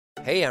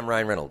Hey, I'm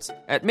Ryan Reynolds.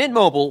 At Mint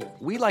Mobile,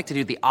 we like to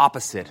do the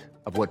opposite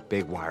of what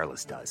Big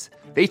Wireless does.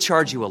 They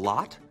charge you a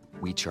lot,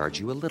 we charge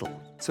you a little.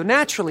 So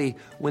naturally,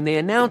 when they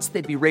announced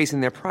they'd be raising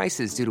their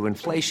prices due to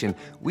inflation,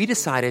 we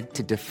decided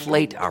to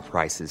deflate our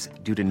prices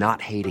due to not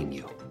hating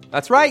you.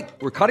 That's right.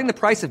 We're cutting the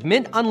price of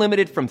Mint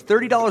Unlimited from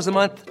 $30 a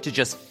month to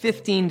just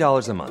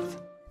 $15 a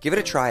month. Give it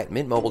a try at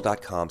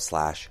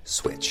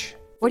mintmobile.com/switch.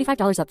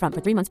 $45 up front for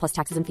 3 months plus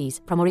taxes and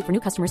fees. Promo rate for new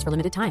customers for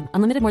limited time.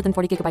 Unlimited more than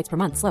 40 gigabytes per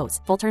month. Slows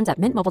full terms at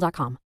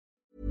mintmobile.com.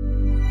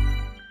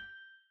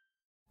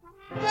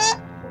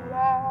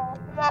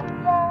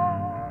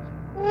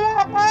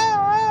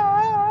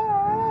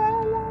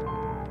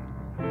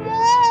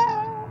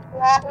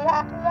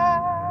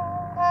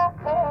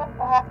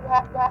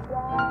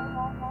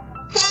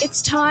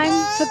 It's time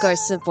for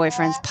Ghosts of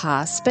Boyfriends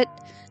Past, but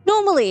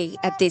normally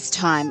at this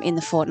time in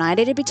the fortnight,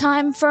 it'd be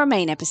time for a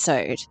main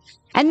episode.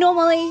 And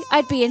normally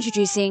I'd be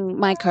introducing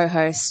my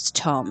co-host,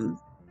 Tom.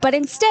 But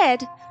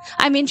instead,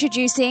 I'm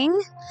introducing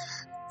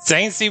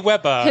Zane C.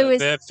 Weber,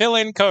 the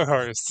fill-in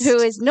co-host. Who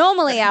is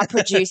normally our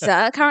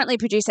producer, currently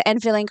producer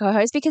and fill-in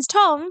co-host, because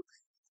Tom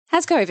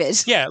has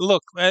COVID. Yeah,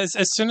 look, as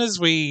soon as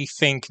we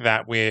think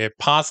that we're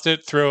past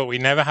it, through it, we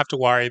never have to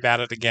worry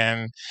about it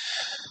again,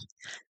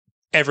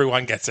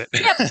 everyone gets it.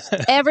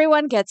 Yep,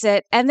 everyone gets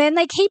it. And then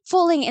they keep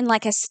falling in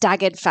like a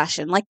staggered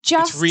fashion, like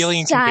just it's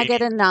really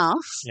staggered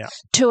enough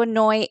to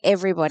annoy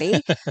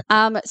everybody.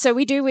 So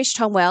we do wish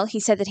Tom well. He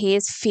said that he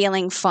is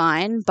feeling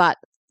fine, but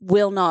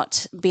will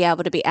not be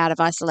able to be out of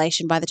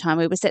isolation by the time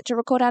we were set to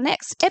record our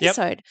next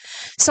episode. Yep.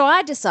 So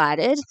I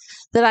decided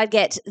that I'd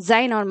get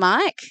Zane on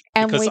mic.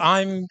 Because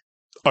I'm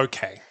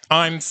okay.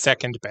 I'm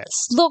second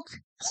best. Look,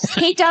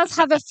 he does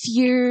have a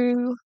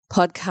few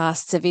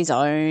podcasts of his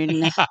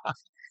own.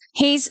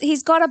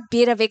 He's got a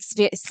bit of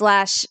experience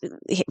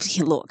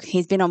look,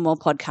 he's been on more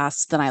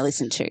podcasts than I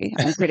listen to,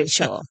 I'm pretty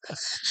sure.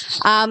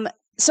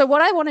 So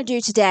what I want to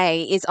do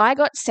today is I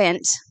got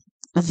sent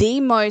the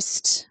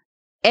most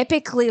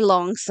epically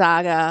long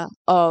saga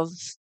of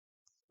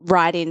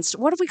write-ins.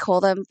 What do we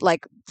call them?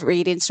 Like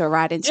read-ins or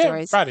write-in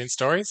stories? Write-in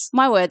stories.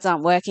 My words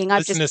aren't working.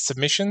 Listener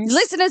submissions.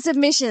 Listener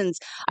submissions.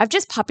 I've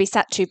just puppy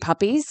sat 2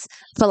 puppies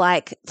for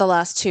like the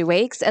last 2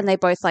 weeks, and they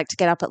both like to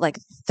get up at like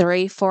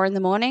 3, 4 in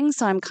the morning.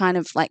 So I'm kind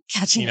of like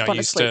catching up on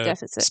a sleep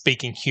deficit.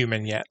 Speaking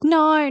human yet?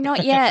 No,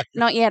 not yet.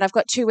 Not yet. I've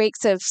got 2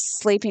 weeks of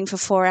sleeping for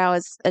 4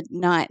 hours at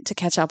night to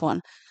catch up on.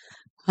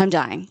 I'm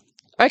dying.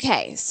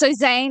 Okay, so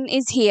Zane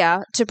is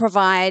here to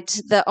provide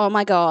the oh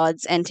my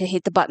gods and to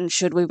hit the button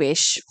should we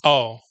wish.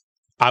 Oh,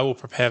 I will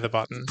prepare the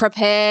button.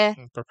 Prepare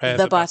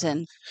the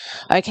button.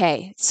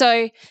 Okay,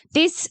 so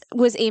this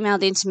was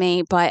emailed into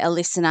me by a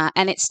listener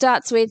and it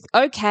starts with,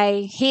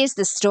 okay, here's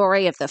the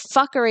story of the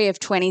fuckery of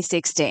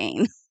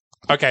 2016.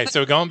 Okay, so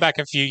we're going back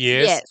a few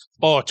years. Yes.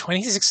 Oh,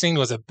 2016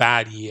 was a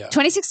bad year.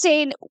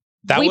 2016...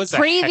 we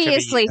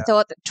previously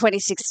thought that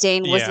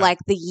 2016 was like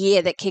the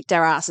year that kicked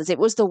our asses. It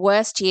was the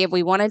worst year.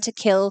 We wanted to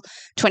kill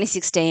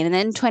 2016, and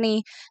then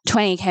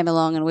 2020 came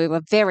along, and we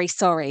were very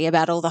sorry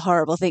about all the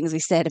horrible things we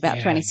said about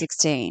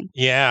 2016.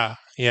 Yeah.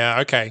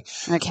 Okay.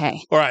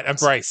 All right,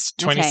 embrace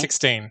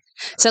 2016. Okay.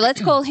 So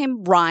let's call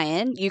him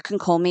Ryan. You can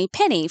call me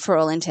Penny for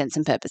all intents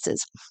and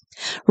purposes.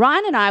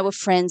 Ryan and I were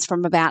friends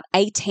from about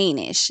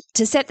 18-ish.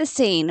 To set the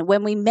scene,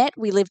 when we met,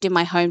 we lived in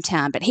my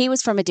hometown, but he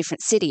was from a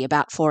different city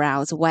about 4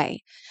 hours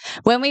away.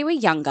 When we were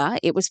younger,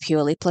 it was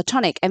purely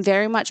platonic and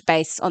very much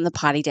based on the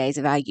party days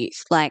of our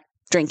youth, like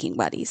drinking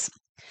buddies.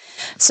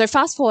 So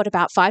fast forward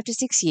about 5 to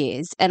 6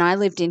 years, and I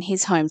lived in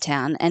his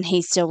hometown, and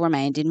he still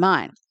remained in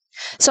mine.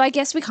 So I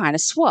guess we kind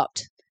of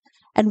swapped.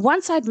 And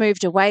once I'd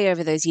moved away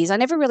over those years, I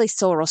never really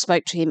saw or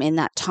spoke to him in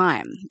that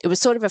time. It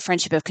was sort of a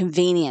friendship of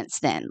convenience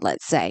then,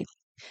 let's say.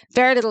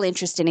 Very little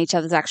interest in each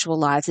other's actual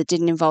lives that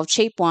didn't involve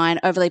cheap wine,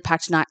 overly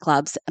packed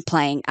nightclubs, and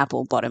playing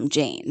apple-bottom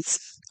jeans.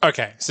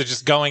 Okay, so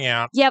just going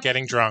out,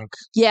 getting drunk,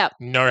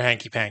 no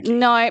hanky-panky.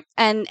 No,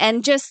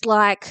 and just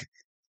like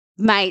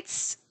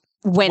mates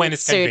when it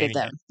suited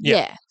them.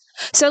 Yeah.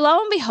 So lo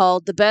and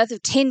behold, the birth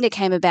of Tinder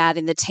came about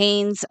in the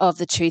teens of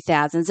the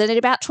 2000s, and at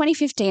about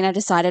 2015 I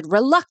decided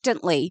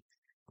reluctantly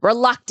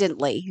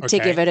to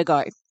give it a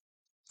go.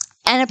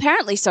 And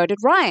apparently so did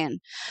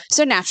Ryan.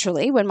 So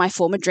naturally, when my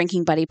former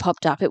drinking buddy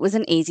popped up, it was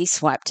an easy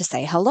swipe to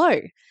say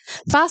hello.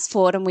 Fast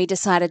forward and we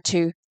decided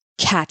to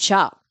catch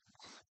up.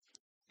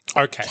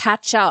 Okay.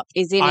 Catch up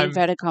is in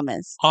inverted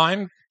commas.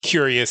 I'm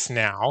curious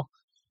now.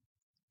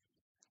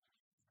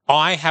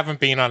 I haven't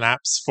been on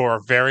apps for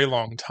a very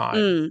long time.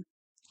 Mm.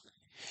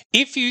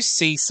 If you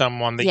see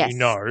someone that you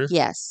know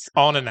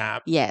on an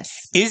app,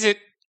 is it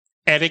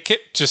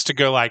etiquette just to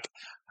go like,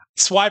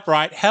 swipe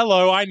right,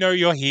 hello, I know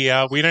you're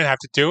here, we don't have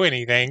to do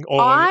anything,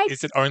 or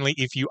is it only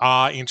if you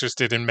are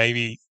interested in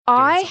maybe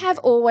I have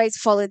always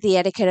followed the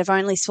etiquette of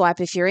only swipe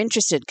if you're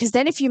interested, because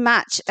then if you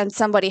match and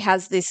somebody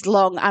has this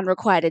long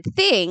unrequited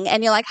thing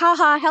and you're like,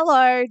 haha,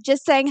 hello,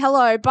 just saying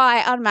hello,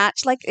 bye,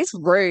 unmatched, like it's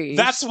rude.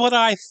 That's what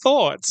I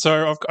thought.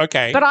 So,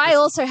 okay. But I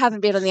also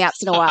haven't been on the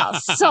apps in a while.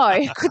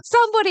 So could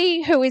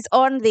somebody who is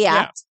on the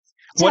app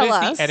What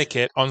is the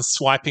etiquette on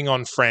swiping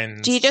on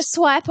friends? Do you just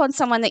swipe on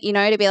someone that you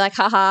know to be like,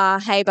 haha,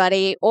 hey,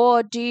 buddy?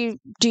 Or do you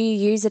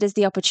use it as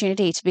the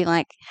opportunity to be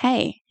like,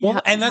 hey,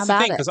 and that's the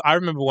thing, because I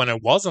remember when I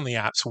was on the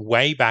apps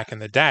way back in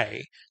the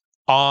day,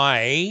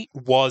 I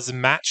was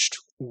matched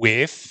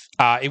with,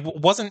 it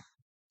wasn't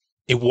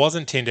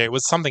Tinder, it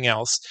was something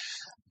else.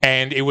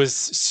 And it was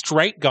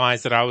straight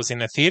guys that I was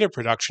in a theater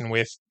production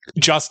with,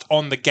 just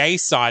on the gay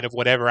side of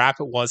whatever app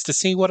it was, to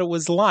see what it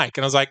was like.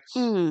 And I was like,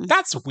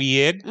 that's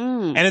weird.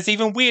 And it's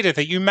even weirder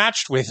that you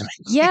matched with me.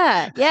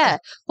 Yeah.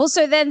 Well,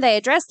 so then they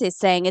address this,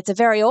 saying it's a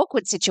very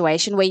awkward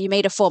situation where you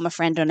meet a former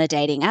friend on a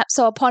dating app.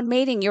 So upon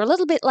meeting, you're a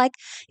little bit like,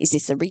 is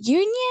this a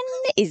reunion?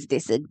 Is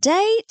this a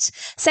date?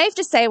 Safe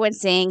to say when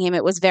seeing him,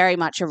 it was very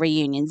much a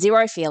reunion.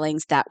 Zero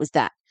feelings. That was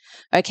that.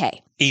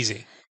 Okay.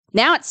 Easy.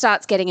 Now it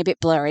starts getting a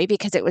bit blurry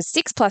because it was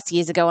 6+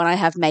 years ago and I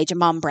have major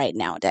mum brain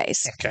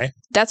nowadays. Okay.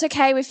 That's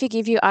okay. We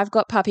forgive you. I've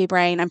got puppy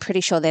brain. I'm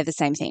pretty sure they're the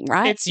same thing,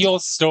 right? It's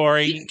your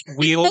story.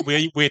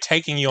 We're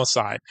taking your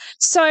side.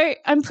 So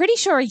I'm pretty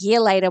sure a year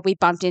later we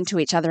bumped into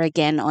each other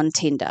again on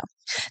Tinder.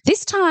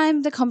 This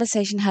time the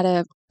conversation had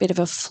a bit of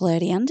a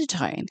flirty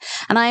undertone,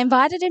 and I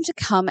invited him to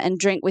come and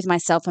drink with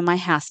myself and my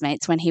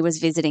housemates when he was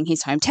visiting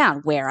his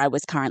hometown, where I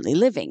was currently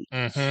living.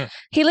 Mm-hmm.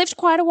 He lived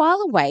quite a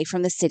while away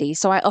from the city,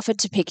 so I offered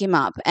to pick him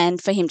up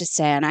and for him to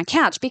stay on our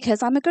couch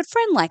because I'm a good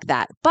friend like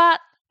that. But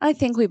I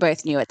think we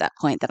both knew at that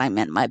point that I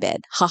meant my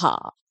bed. Ha.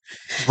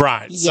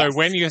 Right. Yes. So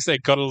when you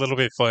said got a little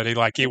bit flirty,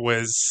 like it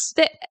was...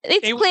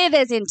 It's clear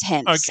there's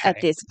intent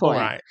at this point.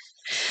 All right.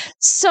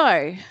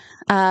 So,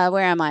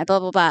 where am I? Blah,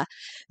 blah, blah.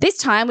 This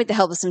time, with the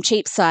help of some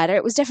cheap cider,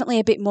 it was definitely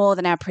a bit more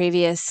than our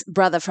previous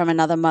brother from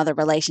another mother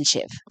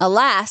relationship.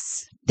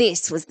 Alas,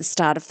 this was the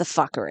start of the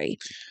fuckery.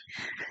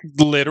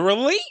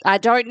 Literally? I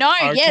don't know.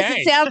 Okay. Yes,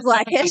 it sounds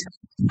like it.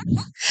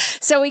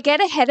 So we get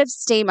a head of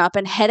steam up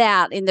and head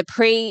out in the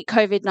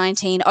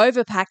pre-COVID-19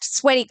 overpacked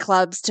sweaty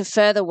clubs to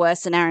further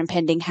worsen our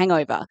impending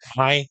hangover.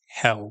 High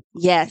hell.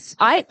 Yes.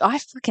 I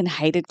fucking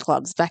hated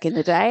clubs back in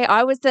the day.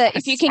 I was the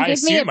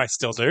I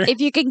still do.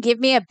 If you can give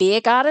me a beer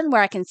garden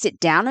where I can sit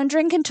down and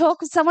drink and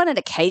talk with someone and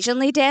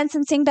occasionally dance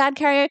and sing bad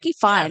karaoke,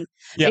 fine.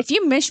 Yeah. If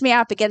you mush me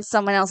up against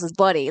someone else's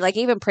body, like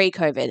even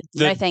pre-COVID,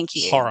 no thank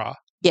you. Horror.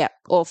 Yeah,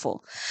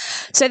 awful.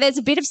 So there's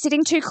a bit of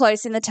sitting too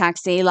close in the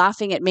taxi,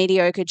 laughing at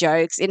mediocre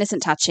jokes,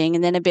 innocent touching,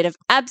 and then a bit of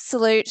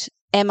absolute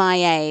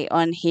MIA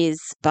on his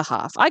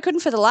behalf. I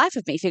couldn't for the life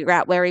of me figure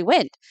out where he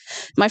went.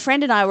 My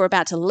friend and I were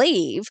about to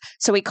leave,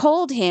 so we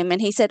called him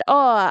and he said,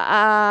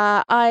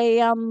 I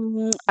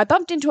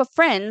bumped into a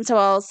friend, so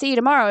I'll see you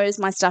tomorrow as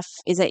my stuff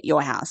is at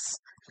your house.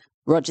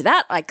 Roger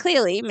that. I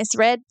clearly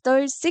misread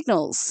those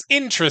signals.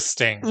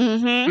 Interesting.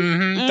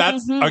 Mm-hmm.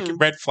 That's okay.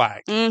 Red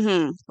flag.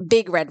 Mm-hmm.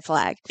 Big red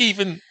flag.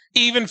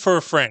 Even for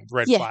a friend,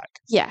 red flag.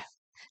 Yeah.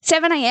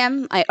 7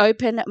 a.m., I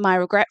open my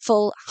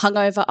regretful,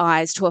 hungover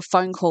eyes to a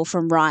phone call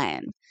from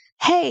Ryan.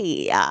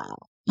 Hey,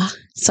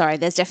 sorry,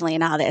 there's definitely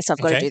an R there, so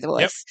I've got to do the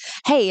voice. Yep.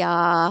 Hey,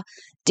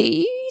 do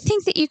you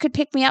think that you could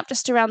pick me up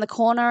just around the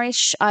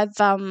corner-ish? I've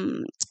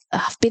been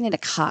in a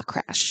car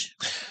crash.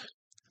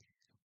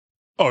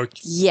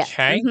 Okay. Yeah.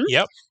 Mm-hmm.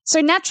 Yep. So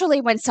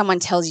naturally, when someone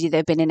tells you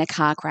they've been in a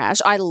car crash,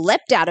 I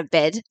leapt out of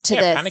bed to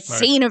the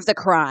scene of the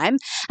crime,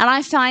 and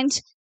I find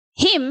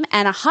him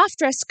and a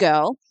half-dressed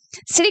girl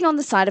sitting on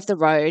the side of the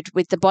road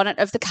with the bonnet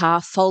of the car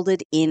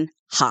folded in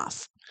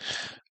half.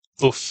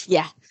 Oof.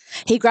 Yeah.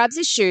 He grabs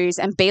his shoes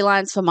and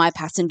beelines for my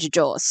passenger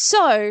door.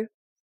 So,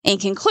 in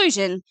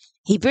conclusion,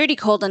 he booty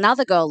called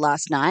another girl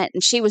last night,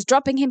 and she was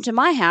dropping him to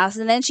my house,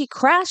 and then she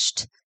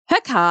crashed her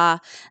car,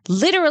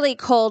 literally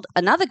called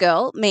another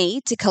girl,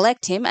 me, to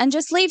collect him, and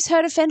just leaves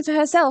her to fend for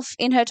herself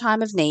in her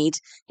time of need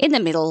in the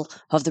middle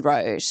of the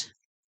road.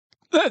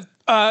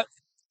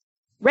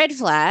 Red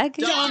flag.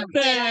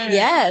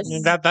 Yes.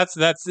 That's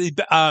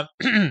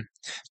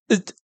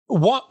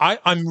what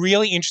I'm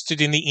really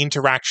interested in the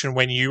interaction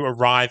when you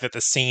arrive at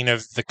the scene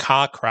of the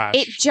car crash.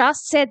 It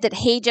just said that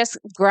he just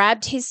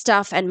grabbed his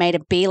stuff and made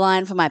a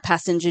beeline for my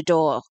passenger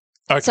door.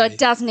 Okay. So it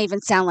doesn't even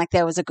sound like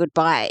there was a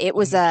goodbye. It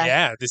was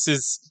this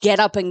is get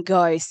up and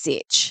go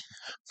sitch.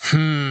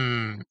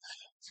 I'm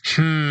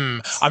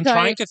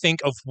trying to think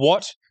of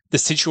what the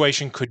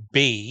situation could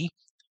be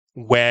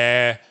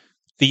where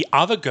the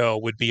other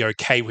girl would be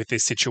okay with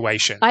this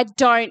situation.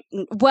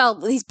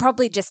 He's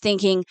probably just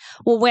thinking,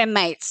 well, we're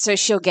mates, so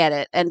she'll get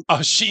it. And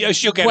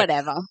she'll get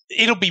whatever.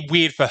 It. It'll be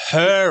weird for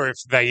her if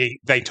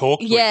they talk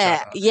to each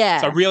other.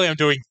 Yeah. So really I'm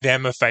doing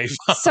them a favour.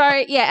 So,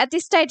 at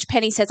this stage,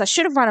 Penny says, I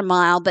should have run a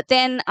mile, but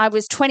then I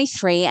was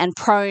 23 and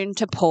prone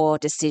to poor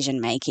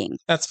decision-making.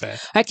 That's fair.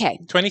 Okay.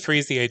 23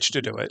 is the age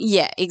to do it.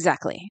 Yeah,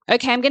 exactly.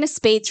 Okay, I'm going to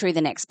speed through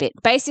the next bit.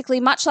 Basically,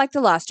 much like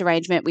the last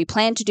arrangement, we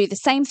plan to do the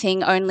same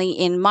thing, only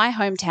in my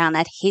hometown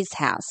at his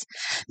house.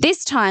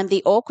 This time,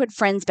 the awkward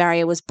friends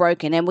barrier was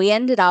broken and we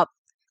ended up,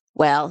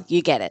 well,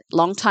 you get it,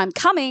 long time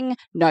coming,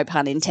 no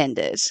pun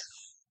intended.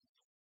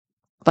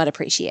 but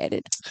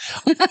appreciated.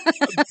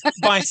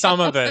 By some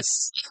of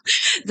us.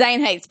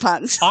 Zane hates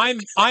puns. I'm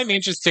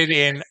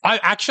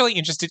actually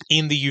interested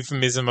in the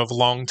euphemism of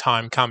long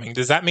time coming.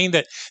 Does that mean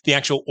that the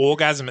actual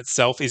orgasm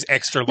itself is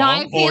extra long? No,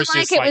 I feel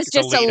like it was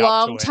just a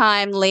long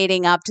time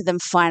leading up to them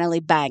finally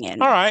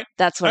banging. All right.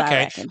 That's what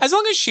I reckon. As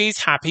long as she's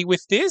happy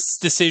with this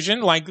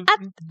decision,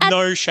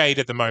 no shade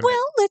at the moment.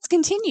 Well, let's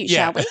continue,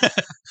 shall we?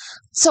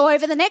 So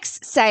over the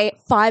next, say,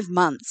 5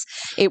 months,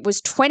 it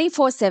was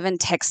 24/7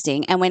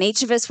 texting. And when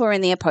each of us were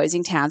in the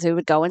opposing towns, we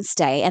would go and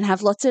stay and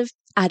have lots of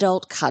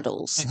adult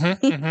cuddles to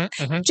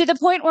the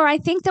point where I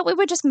think that we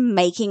were just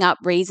making up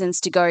reasons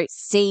to go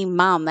see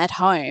mum at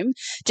home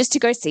just to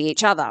go see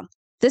each other.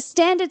 The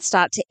standard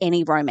start to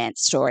any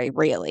romance story,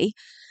 really.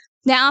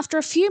 Now, after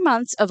a few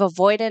months of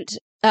avoiding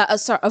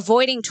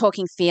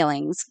talking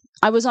feelings,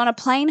 I was on a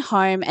plane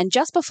home, and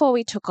just before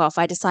we took off,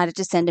 I decided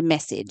to send a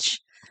message.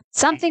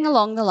 Something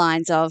along the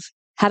lines of,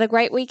 had a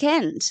great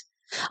weekend.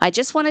 I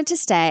just wanted to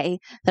say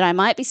that I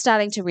might be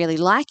starting to really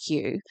like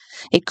you.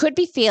 It could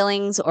be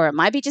feelings or it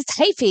might be just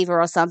hay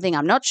fever or something.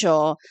 I'm not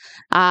sure.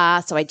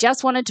 So I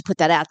just wanted to put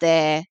that out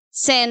there.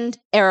 Send,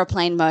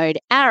 aeroplane mode,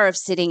 hour of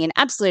sitting in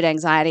absolute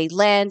anxiety,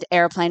 land,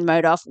 aeroplane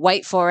mode off,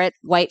 wait for it,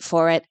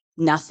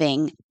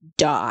 nothing,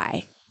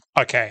 die.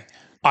 Okay.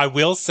 I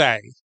will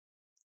say,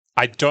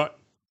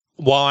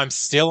 while I'm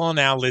still on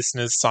our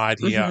listeners' side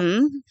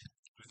here,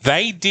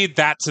 they did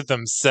that to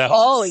themselves.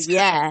 Oh,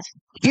 yeah.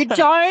 You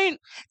don't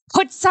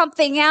put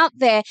something out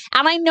there.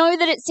 And I know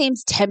that it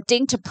seems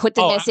tempting to put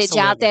the message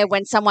out there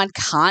when someone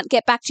can't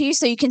get back to you,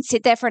 so you can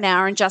sit there for an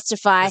hour and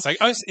justify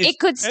it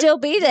could still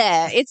be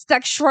there. It's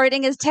like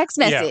Schrodinger's text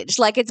message.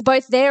 Yeah. Like it's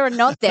both there and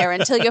not there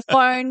until your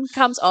phone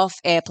comes off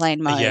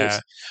airplane mode. Yeah.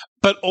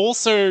 But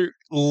also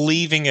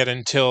leaving it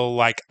until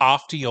like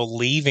after you're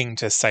leaving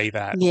to say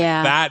that.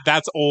 Yeah.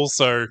 That's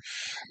also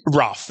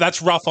rough.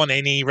 That's rough on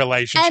any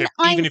relationship,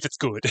 even if it's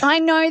good. I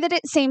know that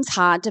it seems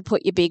hard to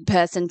put your big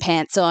person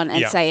pants on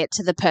and say it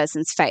to the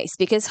person's face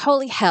because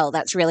holy hell,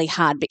 that's really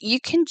hard. But you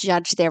can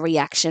judge their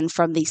reaction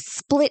from the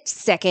split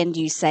second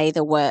you say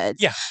the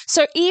words. Yeah.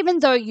 So even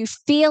though you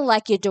feel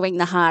like you're doing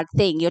the hard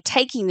thing, you're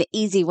taking the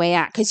easy way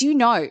out because you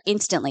know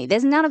instantly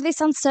there's none of this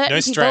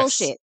uncertainty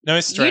bullshit. No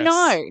stress. You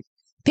know.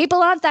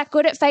 People aren't that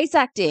good at face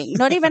acting,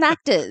 not even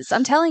actors,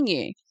 I'm telling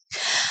you.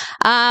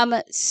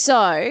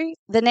 So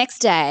the next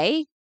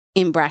day,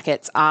 in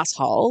brackets,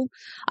 asshole,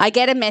 I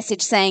get a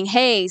message saying,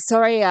 hey,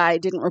 sorry I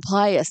didn't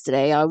reply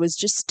yesterday. I was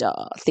just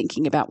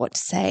thinking about what to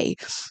say.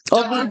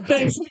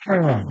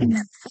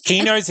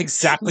 He knows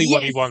exactly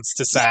what he wants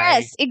to say.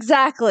 Yes,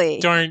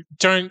 exactly. Don't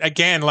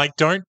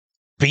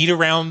beat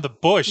around the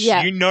bush.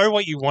 Yeah. You know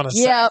what you want to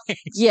say.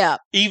 Yeah.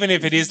 Even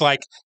if it is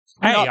like,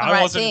 hey,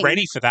 I wasn't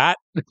ready for that.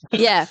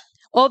 Yeah.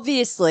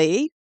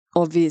 Obviously,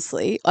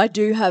 I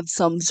do have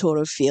some sort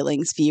of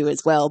feelings for you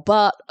as well,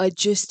 but I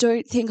just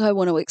don't think I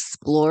want to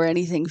explore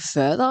anything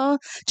further.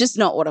 Just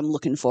not what I'm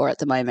looking for at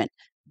the moment.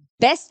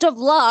 Best of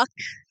luck,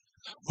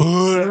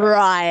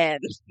 Ryan.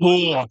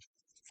 I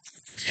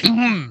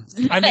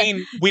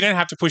mean, we don't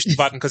have to push the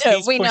button because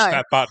he's pushed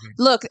that button.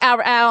 Look,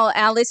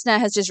 our listener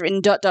has just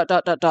written ...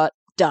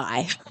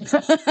 die.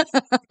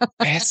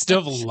 Best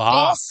of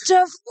luck. Best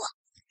of luck.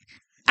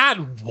 At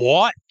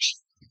what?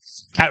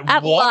 At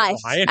what?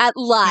 Life. At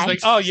life. He's like,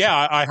 oh,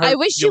 yeah, I hope I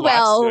wish you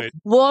well. Good.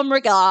 Warm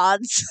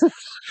regards.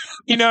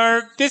 You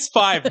know, this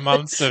 5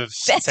 months of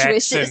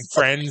sex and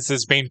friends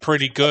has been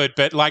pretty good,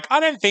 but, like, I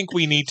don't think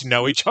we need to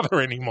know each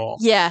other anymore.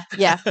 Yeah.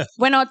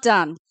 We're not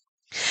done.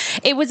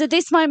 It was at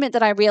this moment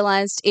that I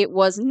realized it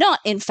was not,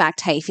 in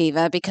fact, hay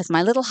fever because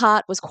my little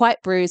heart was quite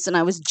bruised and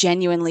I was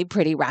genuinely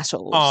pretty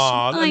rattled. Oh,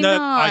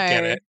 I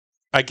get it.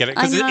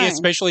 Because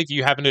especially if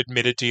you haven't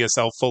admitted to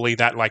yourself fully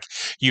that like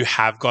you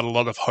have got a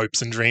lot of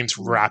hopes and dreams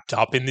wrapped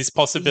up in this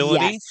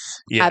possibility.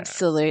 Yes, yeah.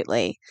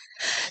 Absolutely.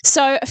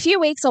 So a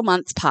few weeks or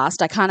months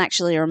passed, I can't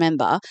actually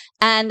remember,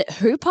 and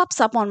who pops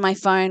up on my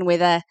phone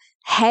with a,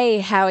 hey,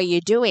 how are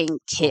you doing?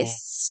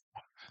 Kiss.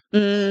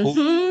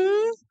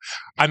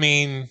 I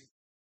mean,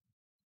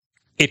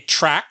 it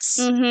tracks,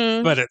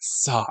 but it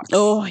sucks.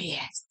 Oh,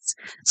 yes.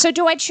 So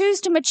do I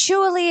choose to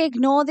maturely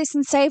ignore this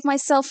and save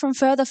myself from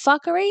further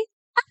fuckery?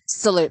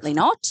 Absolutely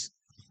not.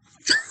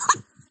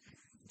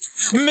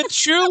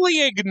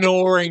 Maturely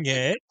ignoring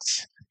it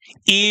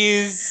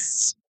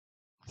is,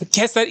 I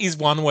guess that is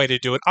one way to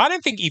do it. I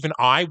don't think even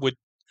I would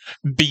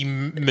be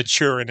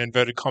mature in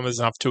inverted commas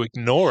enough to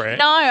ignore it.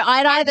 No,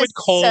 I'd either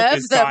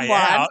serve them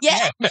one. Out.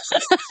 Yeah.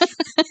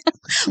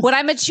 Would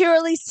I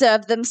maturely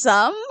serve them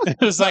some? It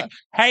was like,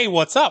 hey,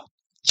 what's up?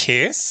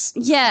 Kiss?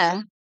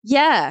 Yeah.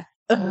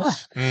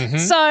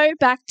 So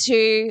back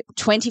to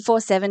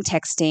 24/7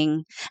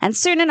 texting, and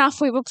soon enough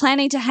we were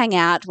planning to hang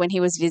out when he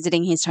was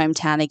visiting his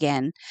hometown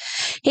again.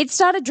 He'd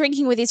started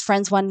drinking with his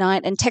friends one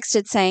night and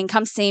texted saying,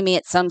 come see me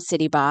at some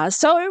city bar.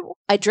 So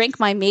I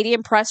drink my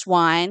medium-priced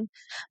wine,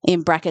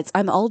 in brackets,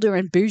 I'm older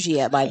and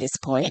bougier by this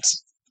point.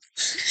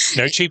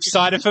 No cheap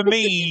cider for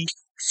me.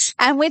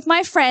 And with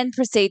my friend,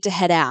 proceed to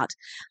head out.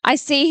 I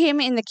see him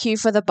in the queue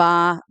for the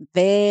bar,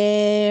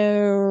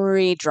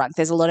 very drunk.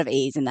 There's a lot of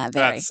E's in that,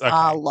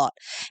 a lot.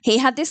 He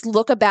had this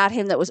look about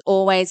him that was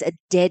always a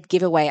dead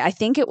giveaway. I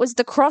think it was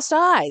the crossed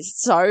eyes.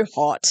 So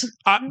hot.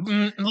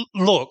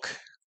 Look,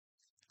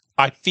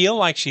 I feel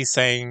like she's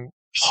saying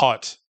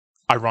hot,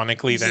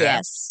 ironically there.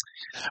 Yes.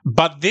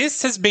 But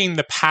this has been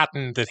the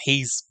pattern that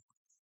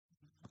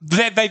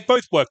they've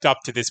both worked up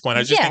to this point.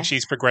 I just think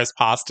she's progressed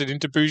past it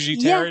into bougie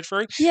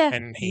territory. Yeah.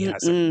 And he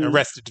has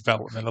Arrested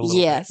Development a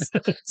little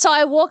bit. So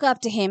I walk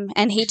up to him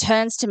and he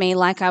turns to me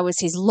like I was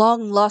his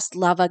long-lost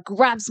lover,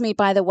 grabs me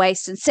by the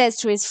waist and says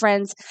to his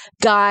friends,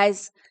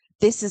 guys,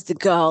 this is the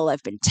girl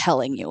I've been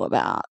telling you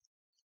about.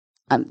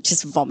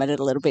 Just vomited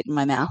a little bit in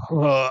my mouth.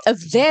 A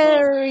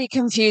very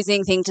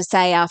confusing thing to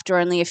say after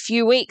only a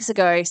few weeks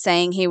ago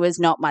saying he was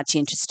not much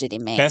interested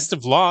in me. Best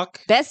of luck.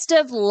 Best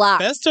of luck.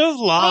 Best of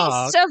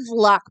luck. Best of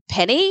luck,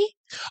 Penny.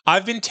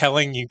 I've been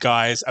telling you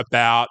guys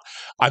about,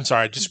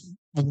 just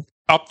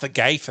up the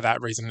gay for that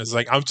reason. It's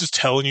like, I'm just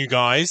telling you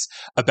guys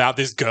about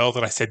this girl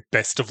that I said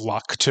best of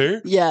luck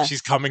to. Yeah.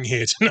 She's coming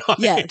here tonight.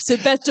 Yeah, so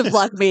best of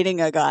luck meeting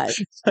her, guys.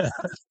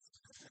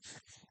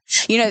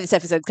 You know this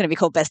episode's going to be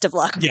called Best of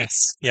Luck.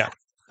 Yes, yeah.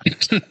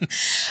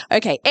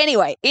 Okay,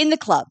 anyway, in the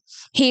club,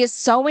 he is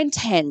so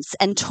intense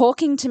and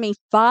talking to me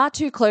far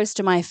too close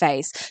to my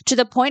face to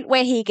the point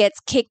where he gets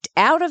kicked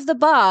out of the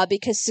bar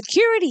because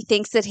security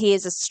thinks that he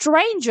is a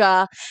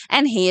stranger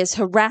and he is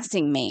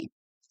harassing me.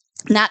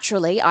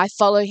 Naturally, I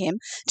follow him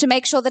to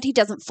make sure that he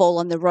doesn't fall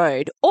on the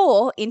road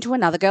or into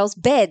another girl's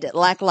bed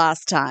like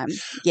last time.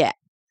 Yeah.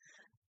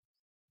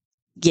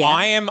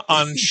 I am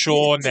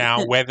unsure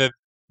now whether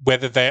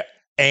they're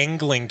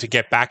angling to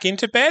get back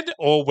into bed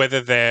or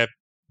whether they're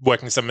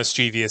working some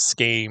mischievous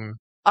scheme.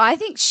 I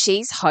think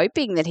she's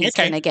hoping that he's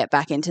going to get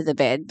back into the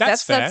bed.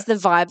 That's fair. That's the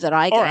vibe that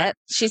I get. Right.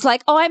 She's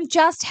like, I'm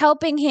just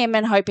helping him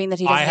and hoping that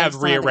he doesn't. I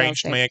have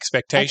rearranged my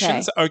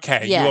expectations.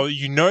 Okay. Yeah.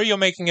 You know you're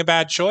making a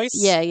bad choice?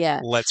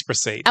 Yeah. Let's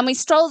proceed. And we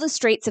stroll the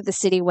streets of the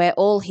city where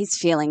all his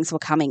feelings were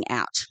coming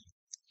out.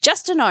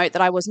 Just a note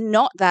that I was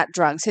not that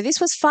drunk, so this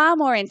was far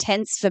more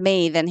intense for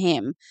me than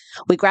him.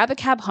 We grab a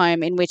cab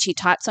home in which he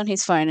types on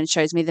his phone and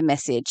shows me the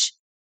message.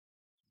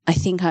 I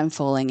think I'm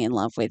falling in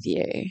love with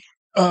you.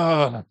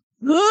 Which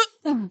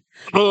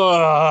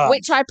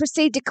I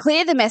proceed to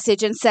clear the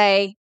message and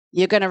say,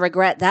 you're going to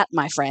regret that,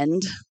 my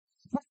friend.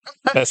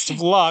 Best of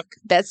luck.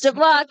 Best of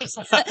luck.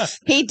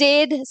 He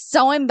did,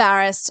 so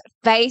embarrassed,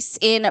 face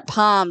in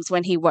palms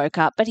when he woke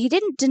up, but he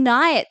didn't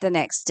deny it the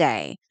next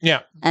day.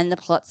 Yeah. And the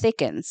plot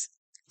thickens.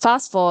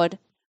 Fast forward,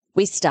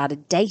 we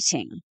started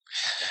dating.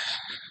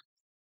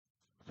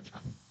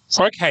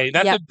 Okay,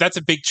 that's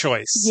a big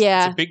choice.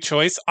 Yeah. It's a big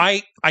choice.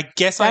 I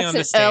guess I understand.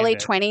 That's an early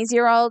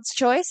 20s-year-old's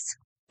choice.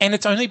 And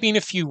it's only been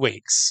a few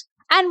weeks.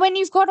 And when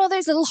you've got all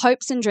those little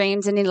hopes and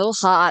dreams in your little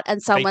heart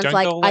and someone's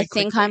like, I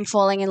think I'm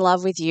falling in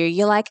love with you,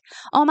 you're like,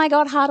 oh my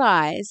God, hard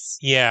eyes.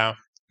 Yeah.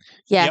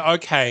 Yeah.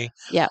 Okay.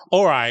 Yeah.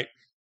 All right.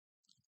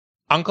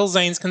 Uncle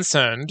Zane's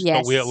concerned,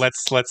 yes. But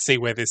let's see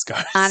where this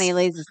goes. Auntie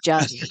Liz is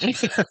judging.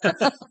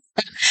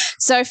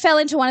 So fell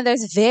into one of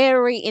those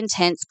very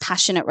intense,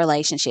 passionate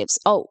relationships.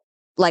 Oh,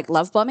 like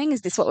love bombing? Is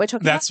this what we're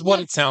talking about? That's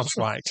what it sounds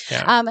like.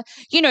 Yeah.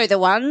 You know the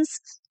ones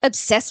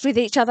obsessed with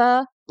each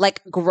other,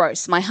 like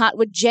gross. My heart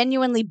would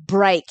genuinely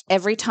break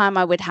every time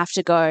I would have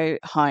to go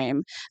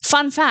home.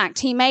 Fun fact,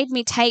 he made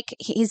me take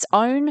his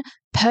own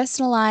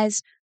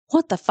personalized,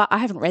 what the fuck? I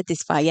haven't read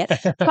this far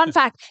yet. Fun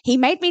fact, he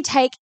made me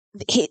take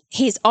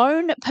his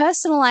own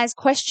personalized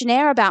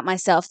questionnaire about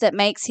myself that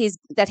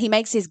he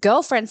makes his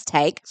girlfriends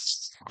take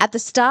at the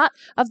start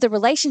of the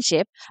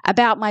relationship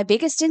about my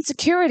biggest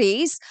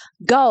insecurities,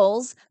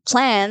 goals,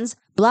 plans,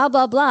 blah,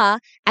 blah, blah,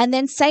 and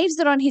then saves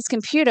it on his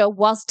computer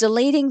whilst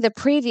deleting the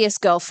previous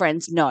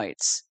girlfriend's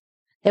notes.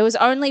 There was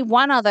only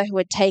one other who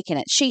had taken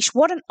it. Sheesh,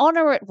 what an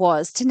honor it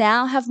was to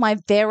now have my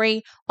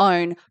very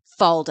own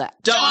folder.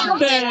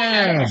 Dump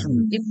it!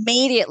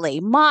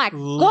 Immediately. My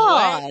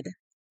God.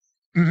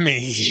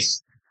 Me.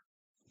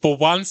 For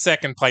 1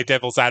 second, play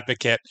devil's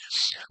advocate.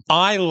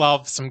 I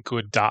love some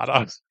good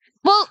data.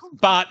 Well,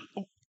 but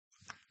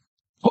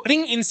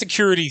putting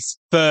insecurities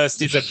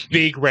first is a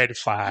big red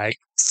flag.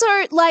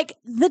 So, like,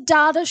 the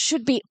data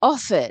should be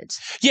offered.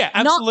 Yeah,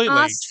 absolutely.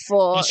 Not asked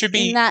for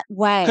in that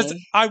way. Because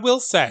I will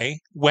say,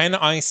 when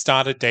I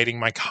started dating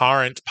my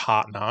current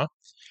partner,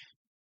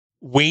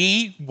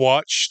 we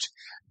watched,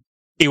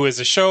 it was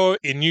a show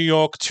in New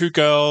York, two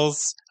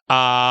girls,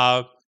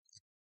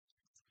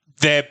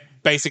 they're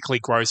basically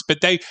gross,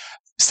 but they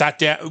sat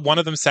down, one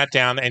of them sat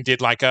down and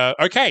did like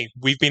okay,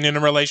 we've been in a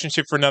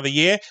relationship for another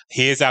year.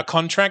 Here's our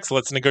contracts.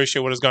 Let's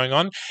negotiate what is going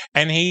on.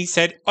 And he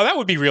said, oh, that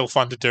would be real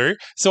fun to do.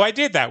 So I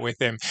did that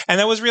with him. And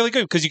that was really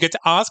good because you get to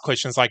ask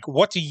questions like,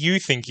 what do you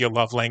think your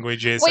love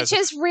language is? Which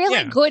is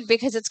really good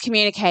because it's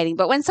communicating.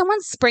 But when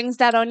someone springs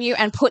that on you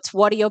and puts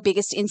what are your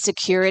biggest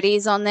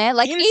insecurities on there,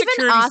 like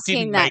even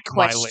asking that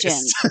question.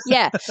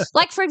 Yeah.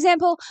 Like, for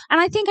example, and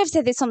I think I've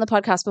said this on the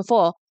podcast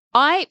before,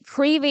 I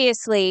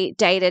previously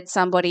dated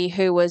somebody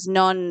who was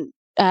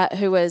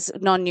who was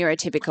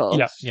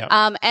non-neurotypical.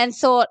 Yeah. And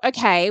thought,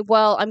 okay,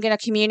 well, I'm going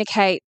to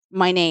communicate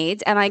my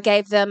needs. And I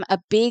gave them a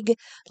big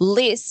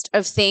list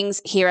of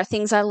things. Here are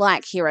things I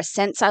like. Here are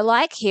scents I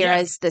like. Here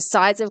is the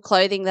size of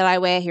clothing that I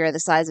wear. Here are the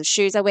size of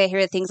shoes I wear. Here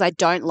are things I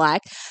don't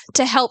like,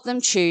 to help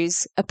them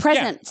choose a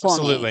present for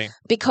me.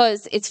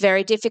 Because it's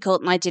very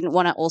difficult, and I didn't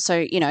want to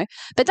also,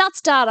 but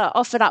that's data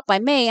offered up by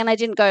me. And I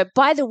didn't go,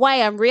 by the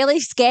way, I'm really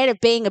scared of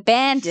being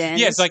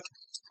abandoned. Yeah, it's like,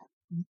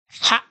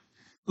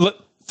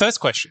 look, first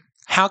question,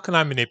 how can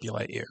I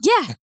manipulate you?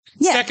 Yeah.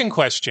 Yeah. Second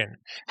question,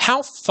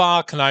 how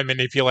far can I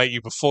manipulate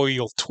you before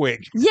you'll twig?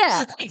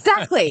 Yeah,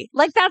 exactly.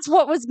 Like that's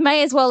what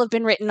may as well have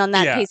been written on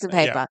that piece of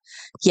paper.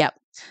 Yep.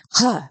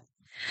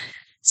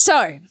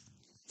 So,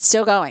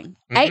 still going.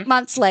 Mm-hmm. 8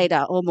 months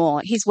later or more,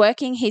 he's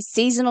working his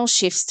seasonal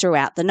shifts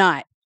throughout the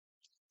night.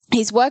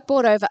 His work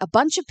brought over a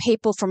bunch of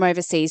people from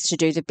overseas to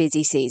do the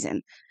busy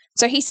season.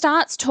 So he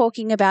starts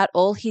talking about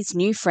all his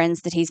new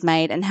friends that he's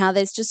made and how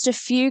there's just a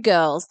few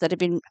girls that have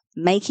been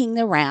making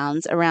the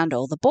rounds around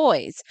all the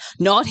boys.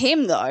 Not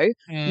him, though.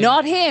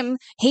 Not him.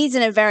 He's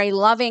in a very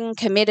loving,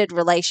 committed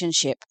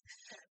relationship.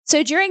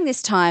 So during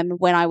this time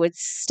when I would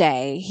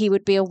stay, he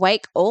would be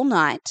awake all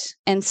night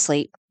and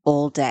sleep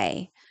all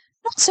day.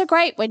 Not so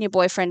great when your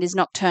boyfriend is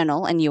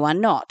nocturnal and you are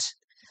not.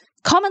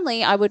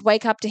 Commonly, I would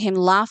wake up to him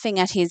laughing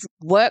at his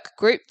work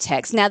group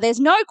text. Now, there's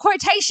no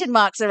quotation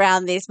marks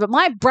around this, but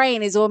my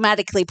brain is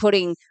automatically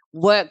putting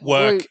work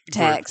group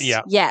text.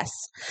 Yeah. Yes.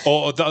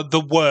 Or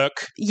the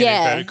work in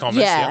inverted commas.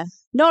 Yeah.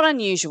 Not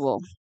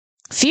unusual.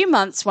 A few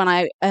months when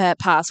I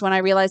passed when I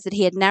realized that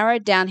he had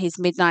narrowed down his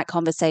midnight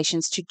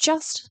conversations to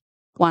just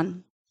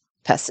one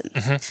person.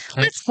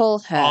 Mm-hmm. Let's call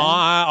her.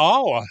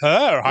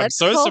 Her. I'm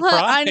so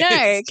surprised. I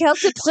know.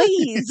 Kelsey,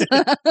 please.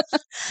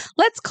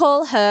 Let's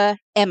call her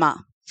Emma.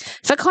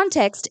 For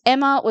context,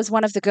 Emma was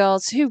one of the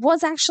girls who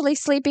was actually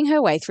sleeping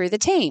her way through the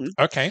team.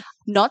 Okay.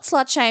 Not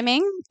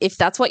slut-shaming, if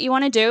that's what you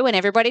want to do and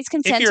everybody's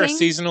consenting. If you're a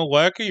seasonal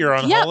worker, you're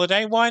on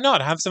holiday, why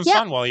not? Have some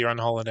fun while you're on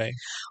holiday.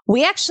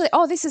 We actually,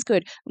 this is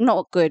good.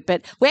 Not good,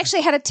 but we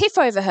actually had a tiff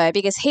over her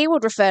because he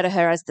would refer to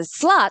her as the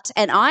slut,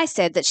 and I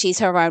said that she's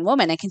her own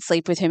woman and can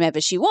sleep with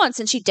whomever she wants,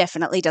 and she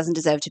definitely doesn't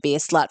deserve to be a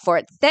slut for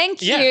it.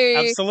 Thank you,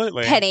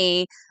 absolutely,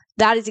 Penny.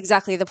 That is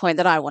exactly the point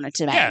that I wanted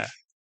to make. Yeah.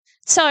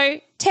 So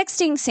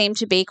texting seemed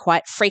to be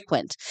quite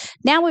frequent.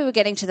 Now we were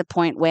getting to the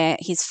point where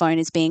his phone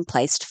is being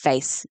placed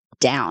face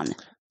down.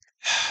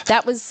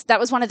 That was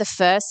one of the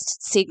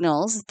first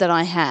signals that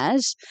I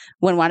had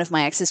when one of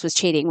my exes was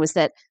cheating, was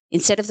that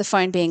instead of the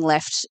phone being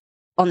left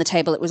on the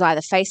table, it was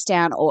either face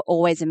down or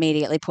always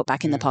immediately put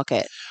back in the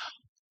pocket.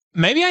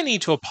 Maybe I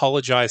need to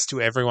apologize to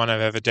everyone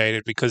I've ever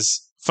dated,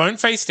 because phone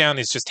face down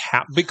is just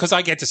because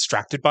I get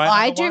distracted by it.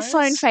 I do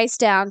phone face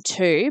down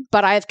too,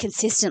 but I have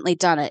consistently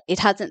done it. It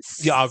hasn't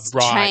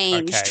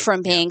changed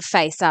from being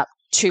face up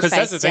to face down. Because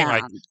that's the thing,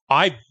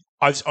 I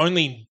was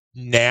only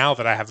now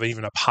that I have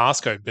even a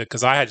passcode,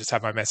 because I just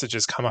have my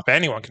messages come up.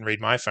 Anyone can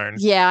read my phone.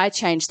 Yeah, I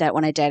changed that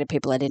when I dated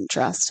people I didn't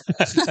trust.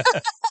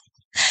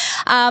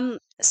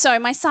 So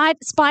my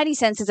spidey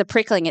senses are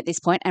prickling at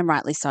this point, and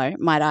rightly so,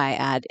 might I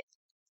add.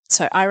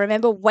 So I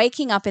remember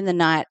waking up in the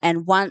night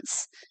and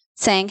once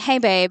saying, "Hey,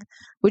 babe,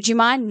 would you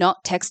mind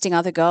not texting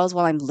other girls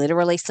while I'm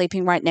literally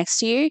sleeping right next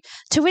to you?"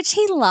 To which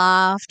he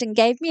laughed and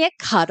gave me a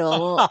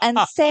cuddle and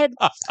said,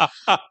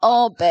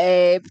 "Oh,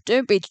 babe,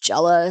 don't be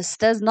jealous.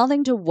 There's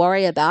nothing to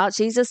worry about.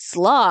 She's a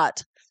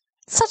slut."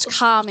 Such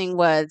calming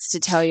words to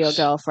tell your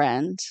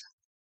girlfriend.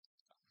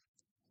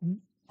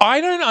 I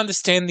don't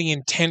understand the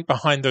intent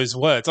behind those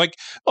words. Like,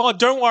 "Oh,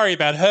 don't worry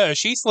about her.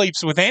 She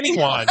sleeps with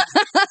anyone."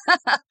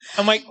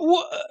 I'm like,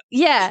 what?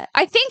 Yeah,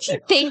 I think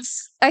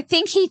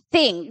he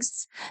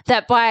thinks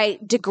that by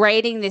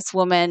degrading this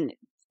woman,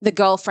 the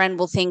girlfriend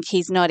will think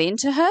he's not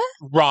into her.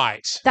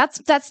 Right. That's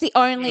the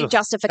only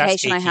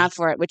justification I have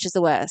for it, which is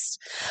the worst.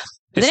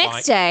 The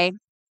next day,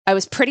 I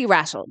was pretty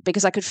rattled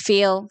because I could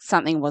feel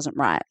something wasn't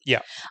right. Yeah.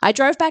 I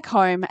drove back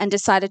home and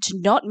decided to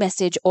not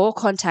message or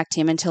contact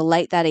him until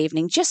late that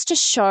evening, just to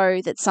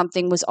show that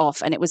something was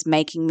off and it was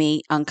making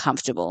me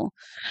uncomfortable.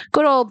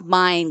 Good old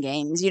mind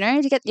games,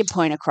 to get your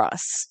point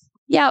across.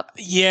 Yep.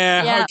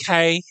 Yeah.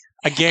 Okay.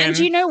 Again. And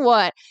you know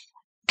what?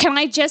 Can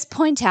I just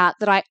point out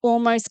that I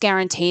almost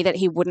guarantee that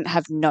he wouldn't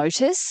have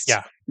noticed?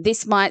 Yeah.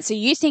 So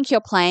you think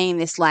you're playing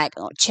this like,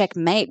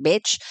 checkmate,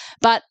 bitch.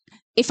 But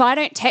if I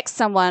don't text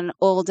someone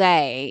all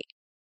day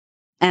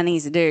and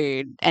he's a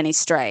dude and he's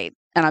straight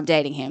and I'm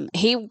dating him,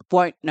 he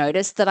won't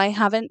notice that I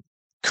haven't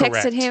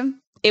texted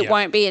him. It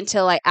won't be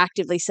until I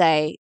actively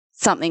say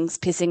something's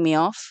pissing me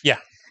off. Yeah,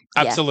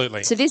 absolutely.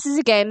 Yeah. So this is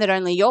a game that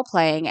only you're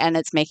playing and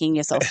it's making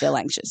yourself feel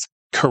anxious.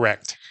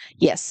 Correct.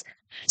 Yes.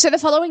 So the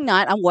following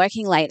night, I'm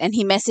working late and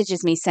he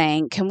messages me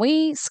saying, "Can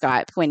we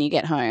Skype when you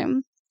get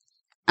home?"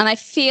 And I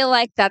feel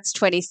like that's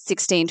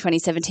 2016,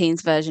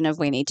 2017's version of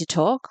 "we need to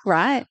talk,"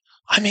 right?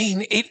 I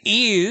mean, it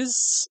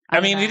is.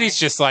 It is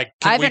just like,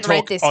 can we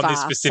talk on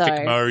this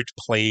specific mode,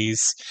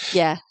 please?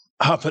 Yeah.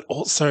 But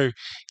also,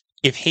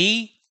 I'm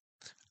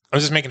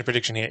just making a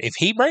prediction here. If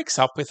he breaks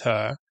up with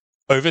her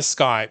over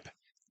Skype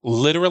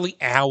literally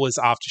hours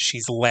after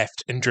she's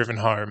left and driven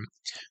home.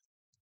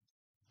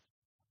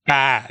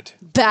 Bad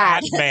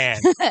man.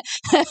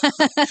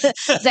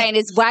 Zane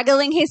is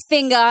waggling his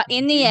finger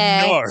in the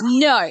air.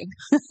 No.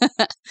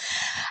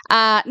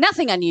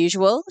 Nothing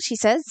unusual, she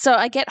says. So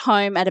I get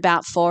home at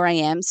about 4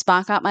 a.m.,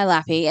 spark up my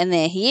lappy, and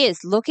there he is,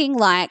 looking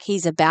like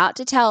he's about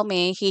to tell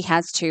me he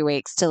has 2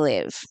 weeks to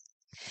live.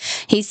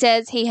 He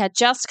says he had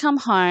just come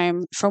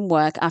home from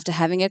work after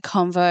having a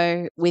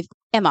convo with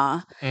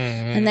Emma,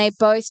 and they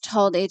both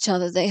told each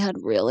other they had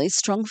really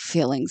strong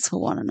feelings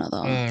for one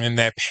another. In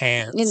their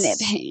pants.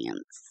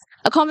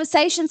 A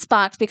conversation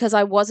sparked because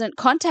I wasn't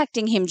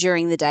contacting him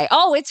during the day.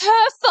 Oh, it's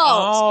her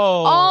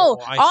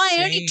fault. I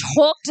only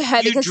talked to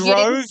her because you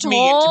didn't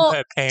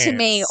talk to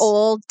me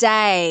all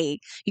day.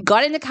 You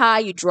got in the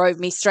car, you drove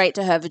me straight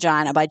to her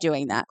vagina by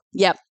doing that.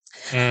 Yep.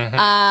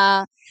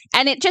 Mm-hmm.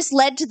 And it just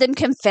led to them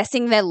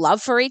confessing their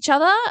love for each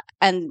other.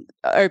 And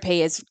OP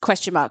is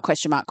question mark.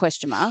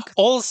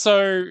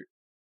 Also,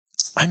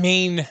 I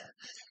mean,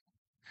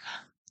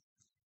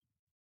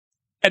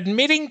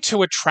 admitting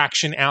to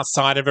attraction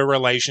outside of a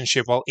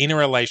relationship while in a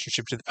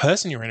relationship to the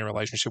person you're in a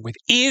relationship with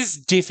is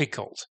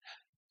difficult,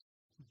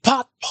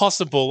 but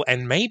possible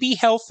and maybe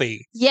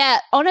healthy. Yeah,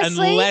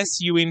 honestly. Unless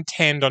you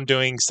intend on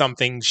doing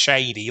something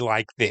shady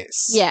like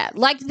this. Yeah,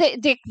 like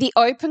the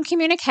open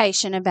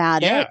communication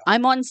about it.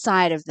 I'm on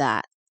side of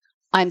that.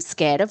 I'm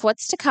scared of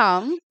what's to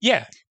come.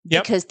 Yeah.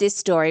 Yep. Because this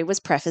story was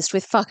prefaced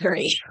with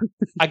fuckery.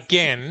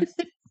 Again,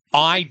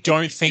 I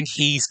don't think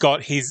he's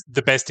got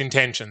the best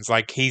intentions.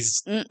 Like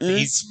he's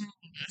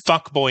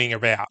fuckboying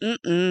about.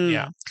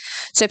 Yeah.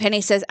 So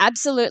Penny says,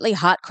 absolutely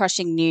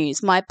heart-crushing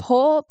news. My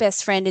poor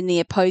best friend in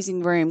the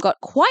opposing room got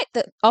quite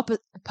the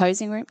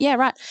opposing room. Yeah,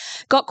 right.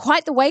 Got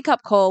quite the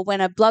wake-up call when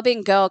a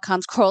blubbing girl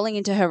comes crawling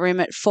into her room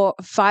at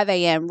 5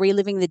 a.m.,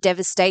 reliving the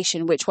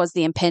devastation which was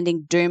the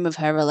impending doom of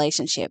her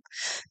relationship.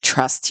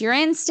 Trust your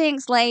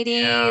instincts,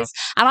 ladies. Yeah.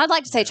 And I'd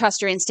like to say trust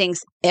your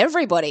instincts,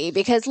 everybody,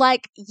 because,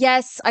 like,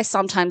 yes, I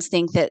sometimes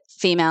think that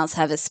females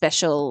have a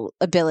special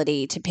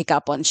ability to pick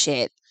up on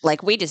shit.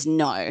 Like, we just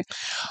know.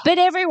 But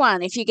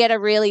everyone, if you get a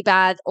really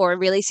bad or a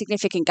really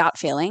significant gut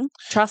feeling,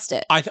 trust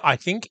it. I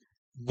think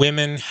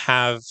women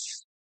have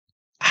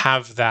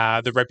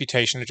the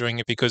reputation of doing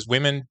it because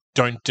women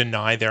don't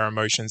deny their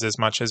emotions as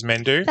much as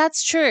men do.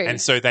 That's true.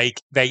 And so they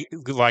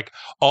like,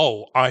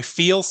 oh, I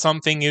feel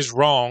something is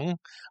wrong.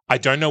 I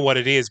don't know what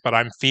it is, but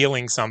I'm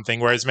feeling something.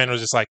 Whereas men are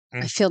just like,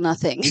 I feel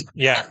nothing.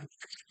 Yeah.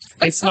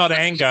 It's not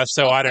anger,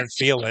 so I don't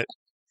feel it.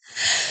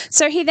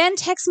 So he then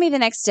texts me the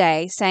next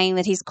day saying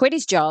that he's quit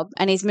his job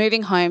and he's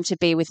moving home to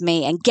be with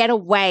me and get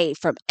away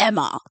from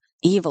Emma,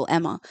 evil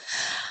Emma.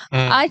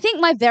 I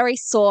think my very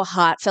sore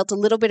heart felt a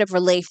little bit of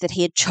relief that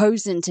he had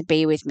chosen to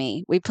be with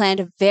me. We planned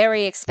a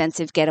very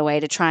expensive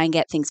getaway to try and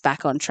get things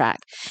back on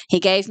track.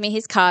 He gave me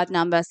his card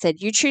number, said,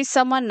 you choose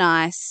someone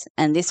nice,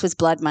 and this was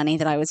blood money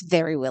that I was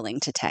very willing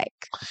to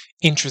take.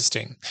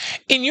 Interesting.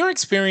 In your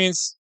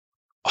experience,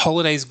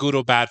 holidays good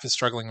or bad for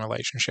struggling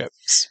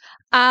relationships?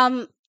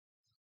 I'm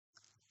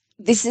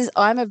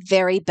a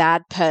very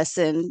bad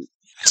person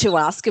to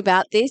ask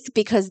about this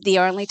because the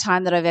only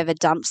time that I've ever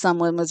dumped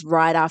someone was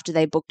right after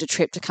they booked a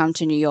trip to come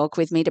to New York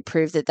with me to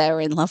prove that they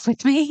were in love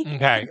with me.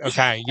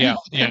 Okay. Yeah.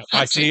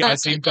 I see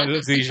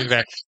confusion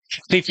there.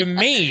 See, for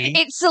me,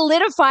 it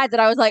solidified that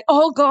I was like,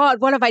 oh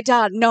God, what have I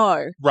done?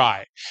 No.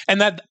 Right.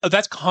 And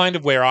that's kind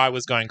of where I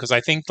was going because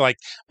I think like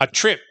a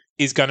trip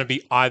is going to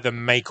be either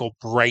make or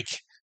break.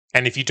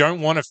 And if you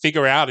don't want to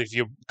figure out if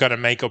you're going to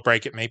make or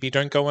break it, maybe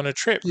don't go on a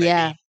trip. Maybe.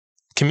 Yeah.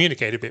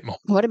 Communicate a bit more.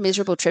 What a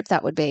miserable trip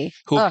that would be.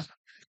 Cool. Oh.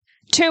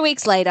 2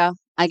 weeks later,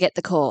 I get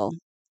the call.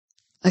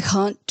 I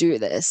can't do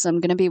this. I'm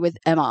going to be with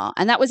Emma.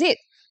 And that was it.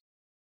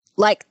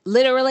 Like,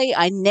 literally,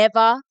 I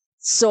never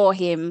saw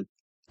him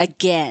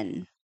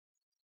again.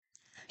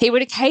 He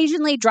would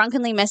occasionally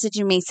drunkenly message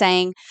me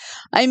saying,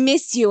 I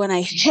miss you and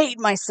I hate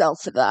myself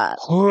for that.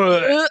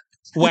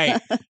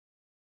 Wait.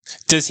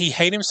 Does he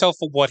hate himself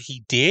for what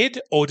he did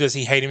or does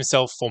he hate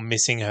himself for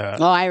missing her?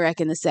 Oh, I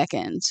reckon the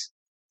second.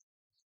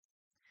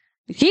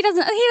 He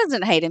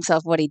doesn't hate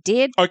himself for what he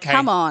did. Okay.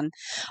 Come on.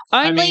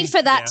 Only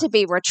for that to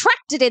be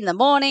retracted in the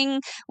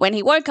morning when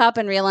he woke up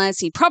and realized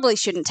he probably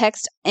shouldn't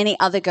text any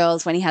other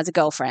girls when he has a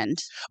girlfriend.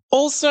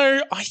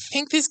 Also, I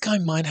think this guy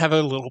might have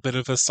a little bit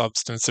of a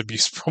substance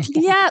abuse problem.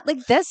 Yeah,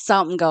 like there's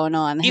something going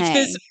on.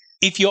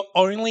 If you're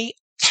only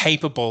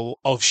capable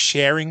of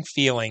sharing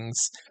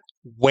feelings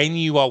when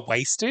you are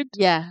wasted.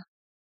 Yeah.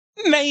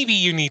 Maybe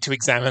you need to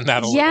examine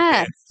that a little bit.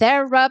 Yeah,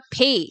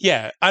 therapy.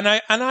 Yeah, and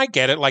I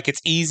get it. Like,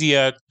 it's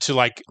easier to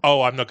like,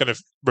 oh, I'm not going to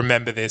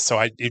remember this, so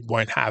it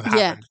won't have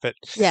happened. But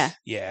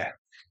yeah.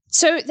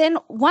 So then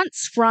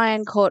once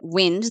Ryan caught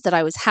wind that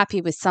I was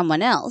happy with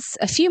someone else,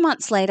 a few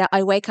months later,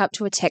 I wake up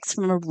to a text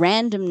from a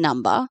random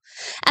number,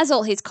 as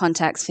all his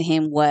contacts for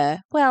him were,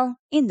 well,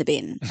 in the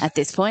bin at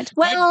this point.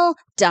 Well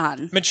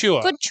done.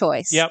 Mature. Good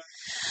choice. Yep.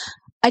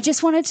 I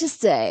just wanted to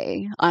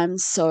say I'm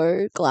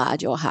so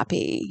glad you're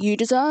happy. You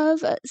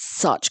deserve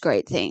such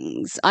great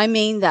things. I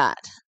mean that.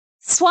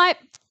 Swipe,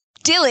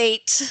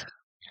 delete.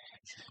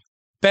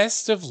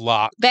 best of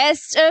luck.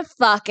 Best of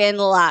fucking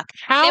luck.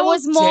 How there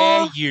was more...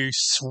 dare you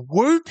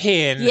swoop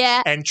in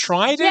and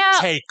try to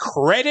take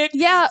credit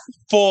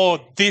for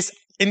this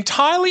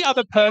entirely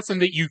other person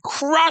that you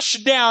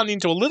crushed down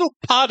into a little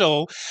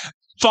puddle,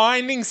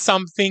 finding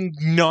something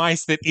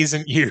nice that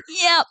isn't you.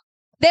 Yep.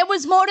 There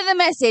was more to the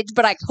message,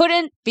 but I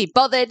couldn't be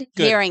bothered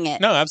hearing it.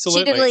 No,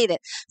 absolutely. She deleted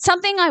it.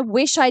 Something I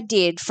wish I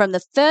did from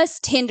the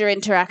first Tinder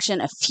interaction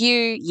a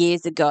few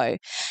years ago.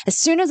 As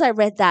soon as I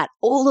read that,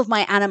 all of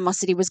my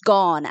animosity was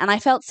gone, and I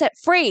felt set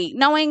free,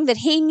 knowing that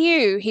he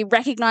knew he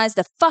recognized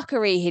the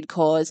fuckery he'd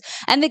caused,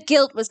 and the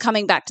guilt was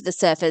coming back to the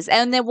surface,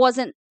 and there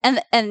wasn't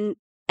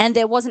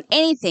there wasn't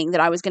anything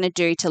that I was going to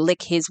do to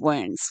lick his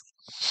wounds.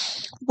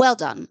 Well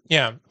done.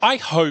 Yeah,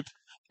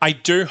 I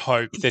do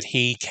hope that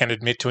he can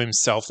admit to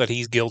himself that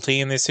he's guilty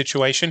in this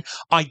situation.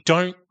 It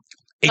doesn't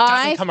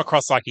come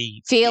across like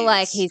he feel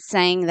like he's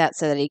saying that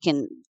so that he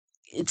can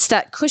it's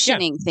that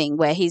cushioning thing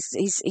where he's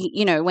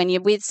you know, when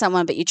you're with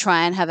someone but you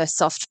try and have a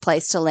soft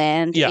place to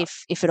land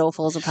if it all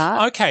falls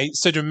apart. Okay,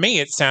 so to me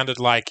it sounded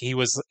like he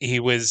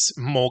was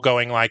more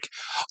going like,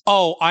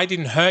 oh, I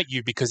didn't hurt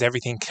you because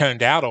everything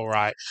turned out all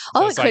right.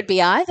 So it could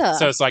be either.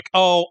 So it's like,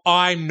 oh,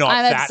 I'm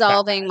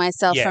absolving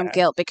myself from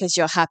guilt because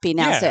you're happy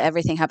now, so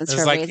everything happens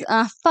for a reason.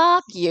 Oh,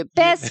 fuck you.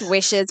 Best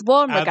wishes,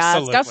 warm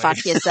regards, go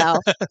fuck yourself.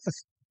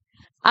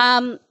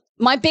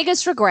 My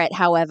biggest regret,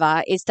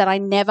 however, is that I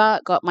never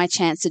got my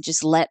chance to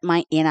just let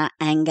my inner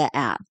anger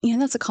out. You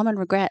know, that's a common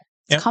regret.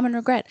 It's a common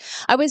regret.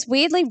 I was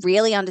weirdly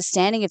really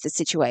understanding of the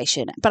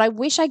situation, but I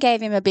wish I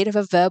gave him a bit of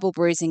a verbal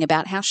bruising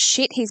about how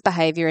shit his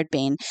behavior had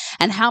been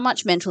and how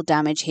much mental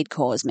damage he'd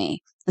caused me.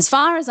 As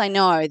far as I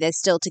know, they're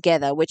still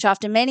together, which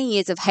after many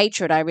years of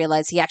hatred, I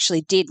realized he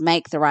actually did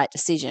make the right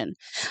decision.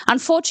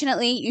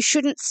 Unfortunately, you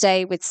shouldn't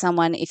stay with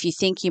someone if you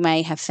think you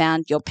may have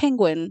found your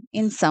penguin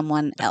in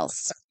someone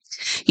else.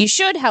 You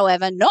should,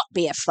 however, not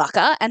be a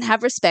fucker and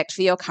have respect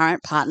for your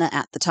current partner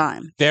at the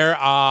time. There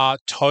are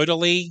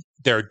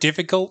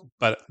difficult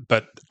but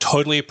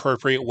totally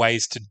appropriate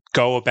ways to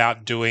go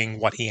about doing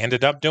what he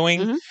ended up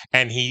doing,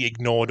 and he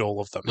ignored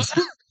all of them.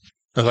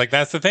 Like,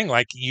 that's the thing.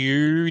 Like,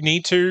 you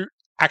need to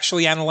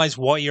actually analyze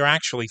what you're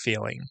actually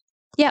feeling.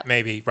 Yeah.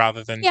 Maybe,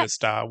 rather than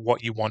just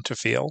what you want to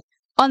feel.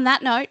 On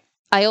that note,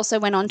 I also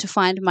went on to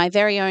find my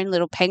very own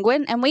little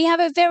penguin, and we have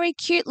a very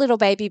cute little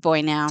baby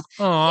boy now.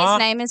 Aww. His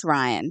name is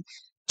Ryan.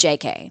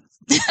 JK.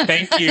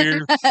 Thank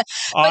you.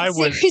 I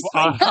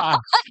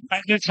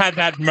just had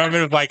that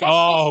moment of like,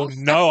 oh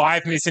no,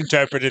 I've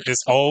misinterpreted this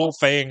whole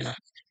thing.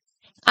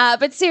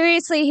 But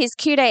seriously, he's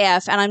cute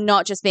AF, and I'm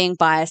not just being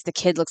biased. The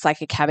kid looks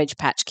like a Cabbage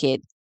Patch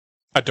Kid.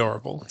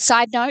 Adorable.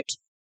 Side note,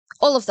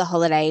 all of the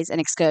holidays and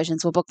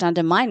excursions were booked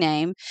under my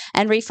name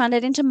and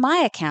refunded into my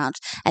account.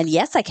 And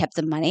yes, I kept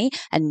the money.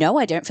 And no,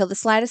 I don't feel the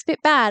slightest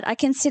bit bad. I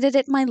considered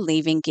it my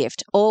leaving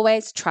gift.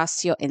 Always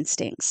trust your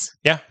instincts.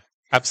 Yeah,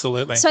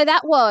 absolutely. So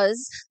that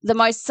was the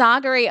most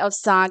saga-y of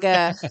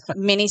saga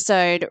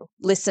minisode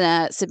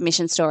listener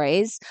submission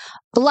stories.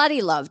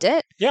 Bloody loved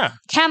it. Yeah.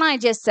 Can I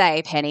just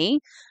say, Penny,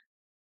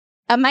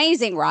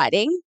 amazing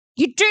writing.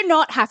 You do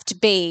not have to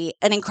be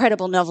an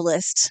incredible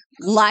novelist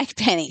like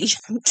Penny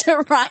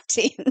to write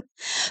in.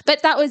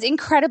 But that was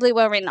incredibly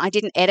well written. I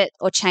didn't edit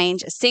or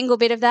change a single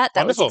bit of that.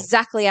 That Wonderful. Was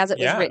exactly as it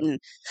was written.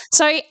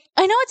 So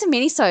I know it's a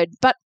mini-sode,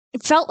 but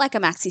it felt like a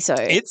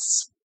maxi-sode.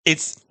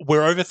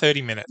 We're over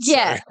 30 minutes.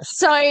 Yeah.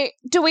 So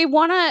do we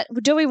want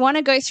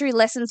to go through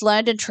lessons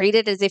learned and treat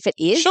it as if it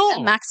is a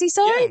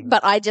maxi-sode,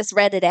 but I just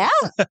read it out?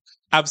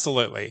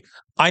 Absolutely.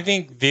 I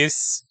think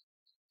this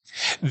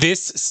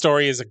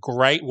story is a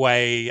great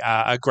way,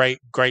 a great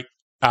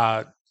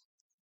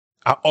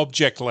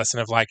object lesson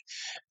of like,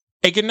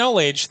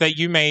 acknowledge that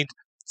you made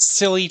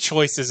silly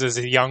choices as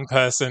a young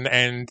person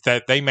and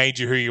that they made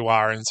you who you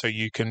are, and so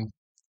you can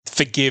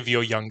forgive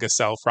your younger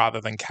self rather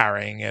than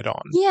carrying it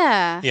on.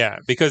 Yeah. Yeah,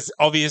 because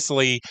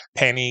obviously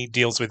Penny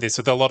deals with this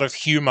with a lot of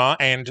humor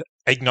and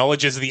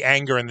acknowledges the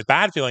anger and the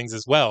bad feelings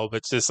as well, but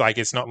it's just like,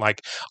 it's not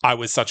like I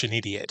was such an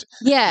idiot.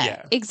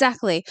 Yeah,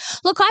 exactly.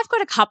 Look, I've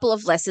got a couple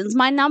of lessons.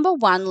 My number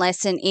one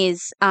lesson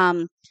is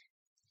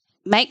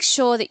make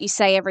sure that you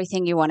say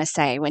everything you want to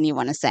say when you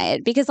want to say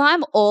it, because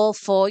I'm all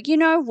for, you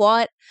know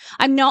what,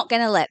 I'm not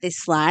going to let this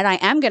slide. I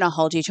am going to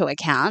hold you to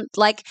account.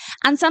 Like,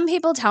 and some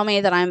people tell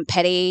me that I'm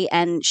petty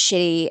and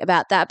shitty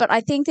about that, but I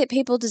think that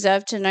people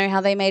deserve to know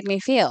how they made me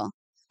feel.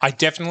 I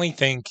definitely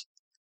think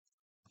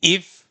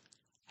if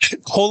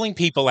calling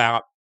people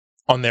out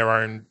on their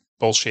own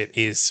bullshit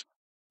is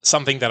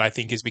something that I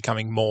think is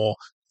becoming more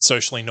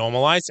socially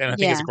normalized, and I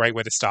think it's a great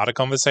way to start a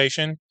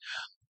conversation.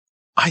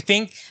 I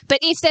think, but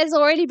if there's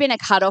already been a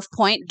cutoff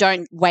point,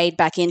 don't wade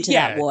back into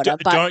that water.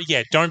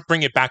 Don't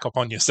bring it back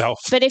upon yourself.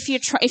 But if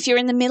you're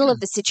in the middle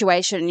of the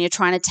situation and you're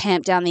trying to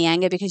tamp down the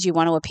anger because you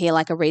want to appear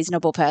like a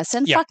reasonable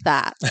person, fuck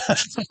that.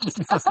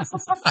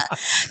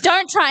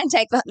 Don't try and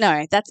take that.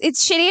 No,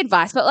 it's shitty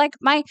advice. But like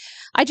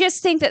I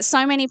just think that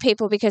so many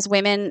people, because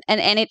women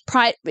and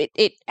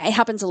it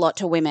happens a lot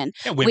to women.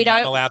 Yeah, women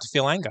aren't allowed to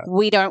feel anger.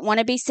 We don't want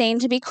to be seen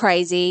to be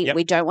crazy. Yep.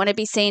 We don't want to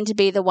be seen to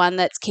be the one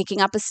that's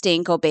kicking up a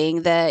stink or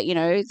being the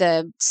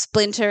the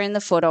splinter in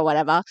the foot or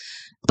whatever.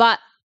 But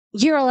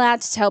you're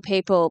allowed to tell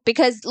people,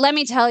 because let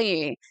me tell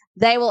you,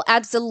 they will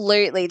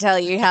absolutely tell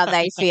you how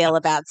they feel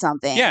about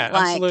something. Yeah,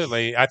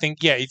 absolutely. I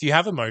think, if you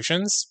have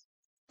emotions,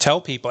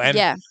 tell people.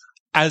 And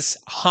as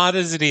hard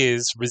as it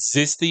is,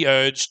 resist the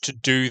urge to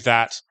do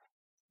that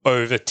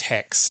over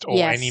text or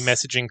any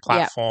messaging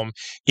platform.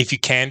 If you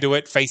can do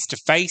it face to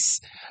face,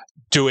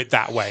 do it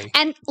that way.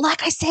 And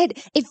like I said,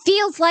 it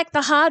feels like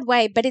the hard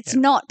way, but it's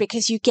not,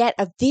 because you get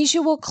a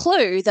visual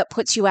clue that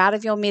puts you out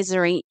of your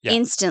misery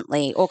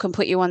instantly, or can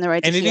put you on the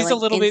road to healing. And it is a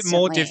little bit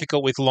more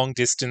difficult with long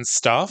distance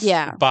stuff.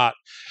 Yeah. But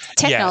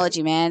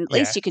technology, man. At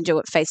least you can do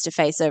it face to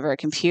face over a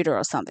computer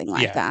or something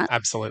like that.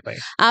 Absolutely.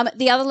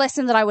 The other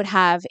lesson that I would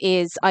have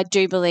is, I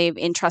do believe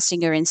in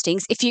trusting your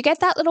instincts. If you get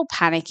that little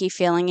panicky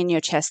feeling in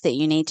your chest that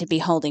you need to be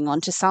holding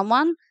on to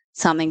someone,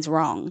 something's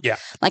wrong. Yeah.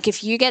 Like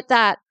if you get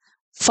that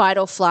fight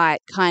or flight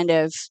kind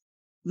of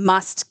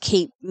must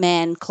keep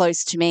man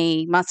close to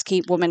me, must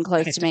keep woman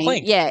close to me.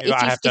 Cling. Yeah.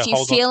 If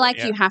you feel like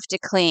you have to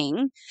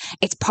cling,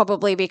 it's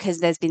probably because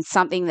there's been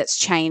something that's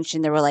changed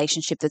in the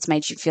relationship that's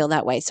made you feel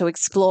that way. So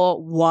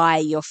explore why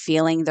you're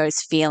feeling those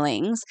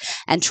feelings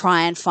and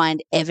try and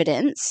find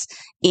evidence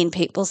in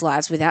people's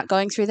lives without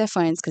going through their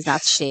phones, because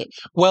that's shit.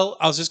 Well,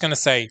 I was just going to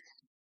say,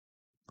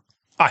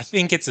 I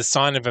think it's a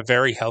sign of a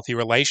very healthy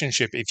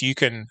relationship if you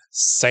can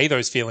say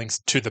those feelings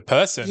to the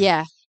person.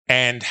 Yeah.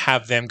 And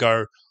have them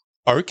go,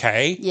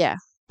 okay,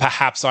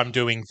 perhaps I'm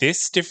doing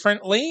this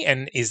differently,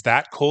 and is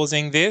that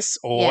causing this?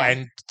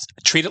 And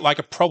treat it like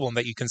a problem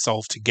that you can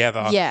solve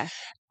together. Yeah.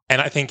 And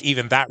I think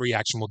even that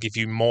reaction will give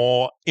you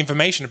more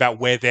information about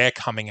where they're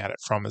coming at it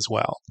from as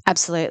well.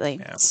 Absolutely.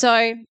 Yeah.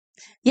 So,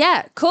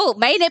 yeah, cool.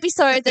 Main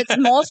episode that's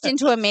morphed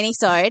into a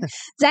mini-sode.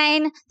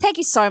 Zane, thank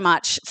you so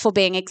much for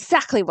being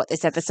exactly what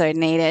this episode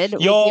needed.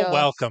 You're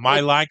welcome. I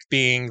like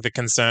being the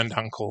concerned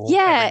uncle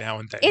every now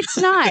and then. It's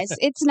nice.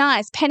 It's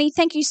nice. Penny,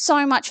 thank you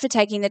so much for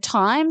taking the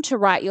time to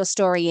write your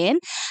story in.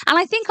 And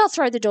I think I'll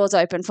throw the doors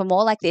open for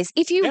more like this.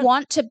 If you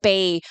want to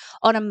be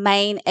on a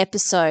main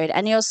episode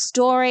and your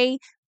story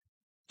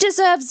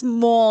deserves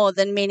more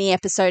than mini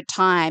episode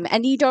time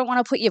and you don't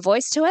want to put your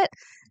voice to it,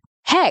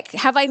 heck,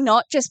 have I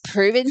not just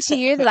proven to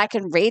you that I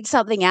can read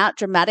something out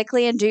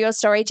dramatically and do your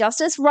story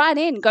justice? Write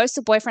in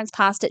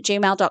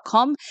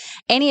ghostofboyfriendspast@gmail.com,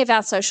 any of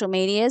our social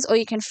medias, or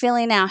you can fill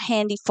in our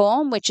handy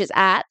form, which is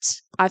at,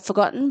 I've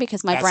forgotten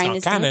because my brain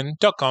is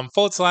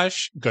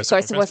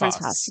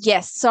canon.com/ghostofboyfriendspast.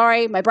 Yes,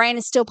 sorry, my brain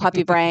is still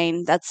puppy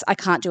brain. I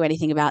can't do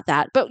anything about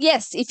that. But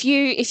yes, if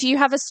you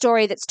have a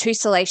story that's too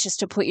salacious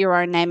to put your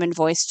own name and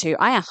voice to,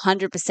 I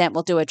 100%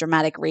 will do a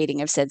dramatic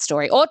reading of said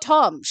story. Or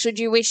Tom, should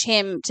you wish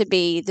him to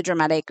be the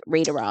dramatic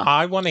reader?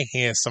 I want to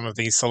hear some of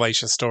these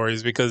salacious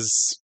stories,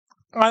 because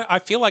I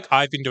feel like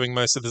I've been doing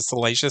most of the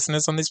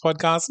salaciousness on this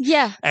podcast.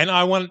 Yeah. And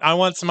I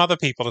want some other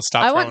people to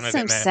start throwing it in there. I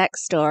want some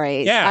sex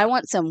stories. Yeah. I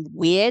want some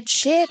weird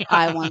shit.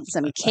 I want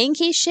some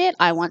kinky shit.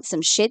 I want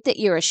some shit that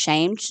you're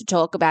ashamed to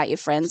talk about your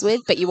friends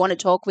with, but you want to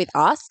talk with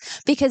us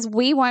because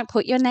we won't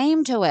put your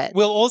name to it.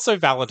 We'll also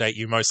validate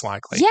you, most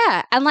likely.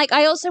 Yeah. And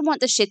I also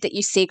want the shit that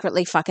you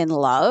secretly fucking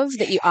love,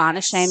 that you aren't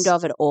ashamed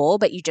of at all,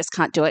 but you just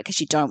can't do it because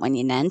you don't want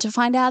your nan to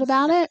find out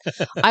about it.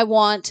 I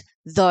want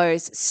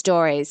those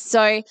stories.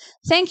 So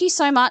thank you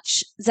so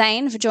much,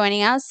 Zane, for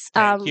joining us.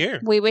 Thank you.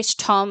 We wish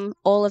Tom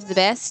all of the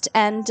best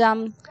and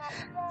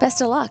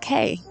best of luck.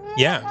 Hey.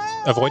 Yeah.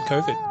 Avoid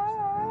COVID.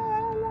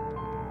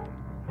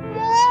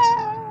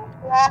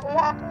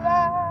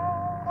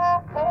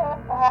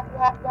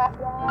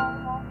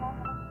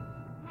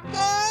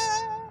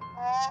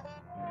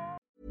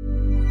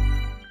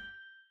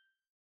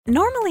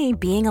 Normally,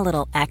 being a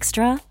little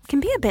extra can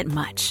be a bit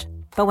much.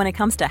 But when it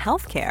comes to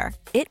healthcare,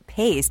 it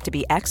pays to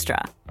be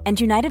extra. And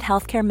United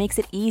Healthcare makes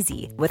it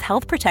easy with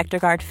Health Protector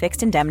Guard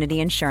fixed indemnity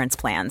insurance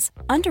plans.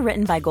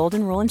 Underwritten by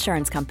Golden Rule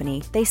Insurance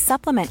Company, they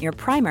supplement your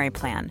primary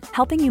plan,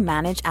 helping you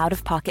manage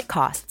out-of-pocket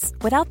costs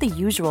without the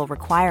usual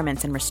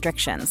requirements and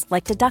restrictions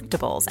like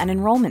deductibles and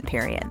enrollment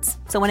periods.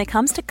 So when it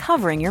comes to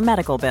covering your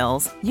medical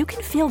bills, you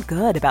can feel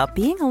good about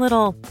being a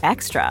little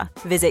extra.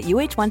 Visit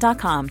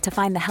uh1.com to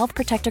find the Health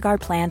Protector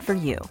Guard plan for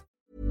you.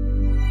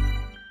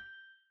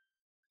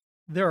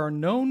 There are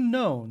known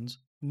knowns,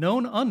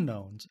 known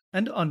unknowns,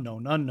 and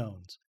unknown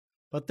unknowns.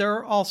 But there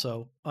are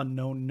also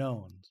unknown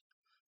knowns.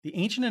 The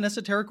Ancient and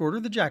Esoteric Order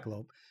of the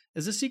Jackalope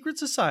is a secret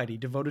society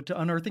devoted to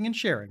unearthing and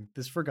sharing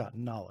this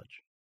forgotten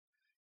knowledge.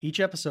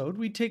 Each episode,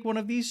 we take one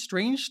of these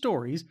strange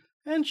stories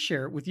and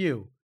share it with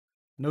you.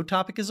 No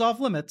topic is off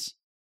limits,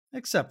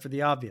 except for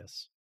the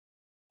obvious.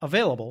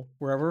 Available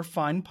wherever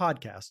fine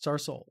podcasts are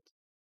sold.